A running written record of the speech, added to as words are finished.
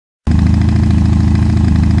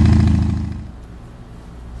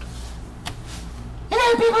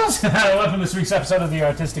Hey peoples! Welcome to this week's episode of The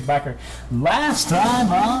Artistic Biker. Last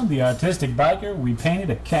time on The Artistic Biker, we painted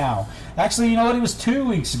a cow. Actually, you know what? It was 2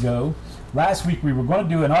 weeks ago. Last week we were going to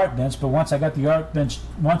do an art bench, but once I got the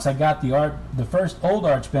first old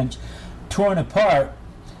arch bench torn apart.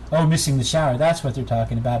 Oh, missing the shower. That's what they're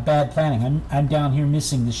talking about. Bad planning. I'm down here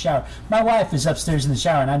missing the shower. My wife is upstairs in the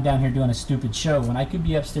shower, and I'm down here doing a stupid show when I could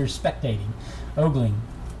be upstairs spectating, ogling.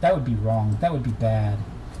 That would be wrong. That would be bad.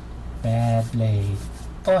 Bad blade.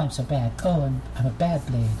 Oh, I'm so bad. Oh, I'm a bad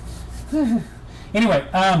blade. Anyway,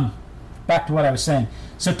 back to what I was saying.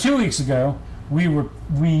 So 2 weeks ago, we did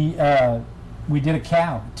a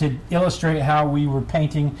cow to illustrate how we were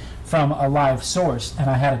painting from a live source,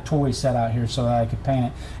 and I had a toy set out here so that I could paint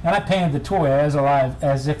it. And I painted the toy as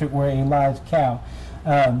if it were a live cow.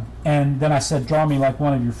 And then I said, draw me like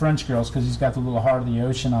one of your French girls, because he's got the little Heart of the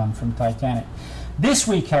Ocean on from Titanic. This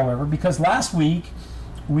week, however, because last week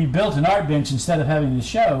we built an art bench instead of having the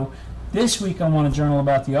show, this week I want to journal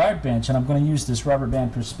about the art bench, and I'm going to use this rubber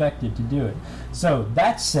band perspective to do it. So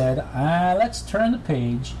that said, let's turn the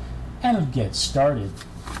page and get started.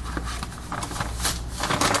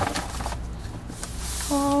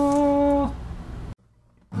 Oh.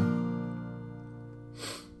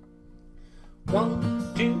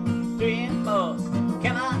 1, 2, 3, and 4.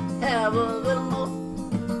 Can I have a little more?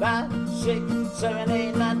 5, 6, 7,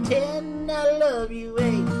 8, 9, 10. I love you.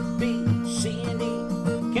 A, B, C, and D.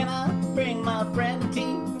 Can I bring my friend T? E,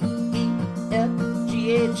 F,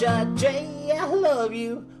 G, H, I, J. I love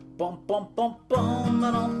you. Bum, bum, bum, bum,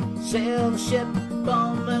 ba-dum. Sail the ship,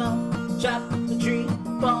 bum, ba-dum. Chop the tree,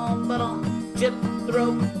 bum, ba-dum. Chip the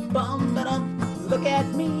rope, bum, ba-dum. Look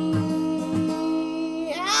at me.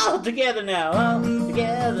 All together now, all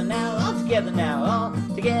together now, all together now, all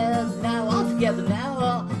together now, all together now,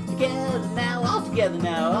 all together now, all together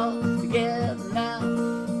now, all together now.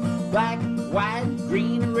 Black, white,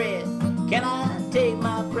 green, and red. Can I take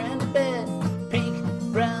my friend to bed? Pink,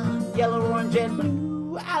 brown, yellow, orange, and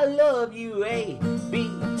blue. I love you. A,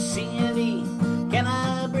 B, C, and E. Can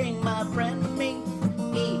I bring my friend with me?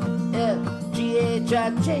 E, F, G, H,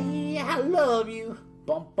 I, J. I love you.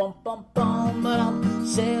 Bum, bum, bum, bum, ba-dum.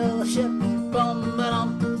 Sail the ship, bum,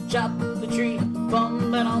 ba-dum. Chop the tree,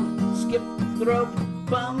 bum, ba-dum. Skip the rope,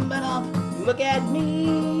 bum, ba-dum. Look at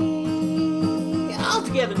me. All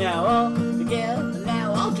together now, all together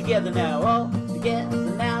now, all together now, all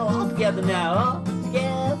together now, all together now, all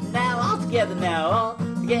together now, all together now, all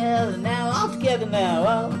together now, all together now,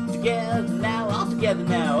 all together now, all together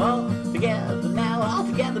now, all together now, all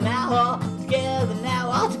together now, all together now,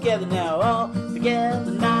 all together now, all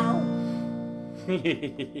together now.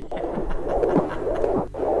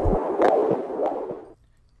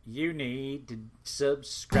 You need to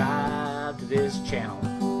subscribe to this channel.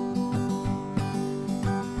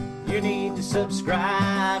 You need to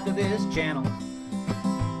subscribe to this channel.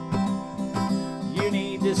 You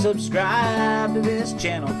need to subscribe to this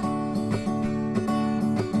channel.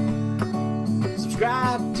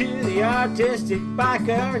 Subscribe to The Artistic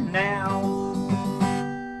Biker now.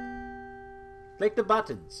 Click the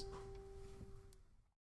buttons.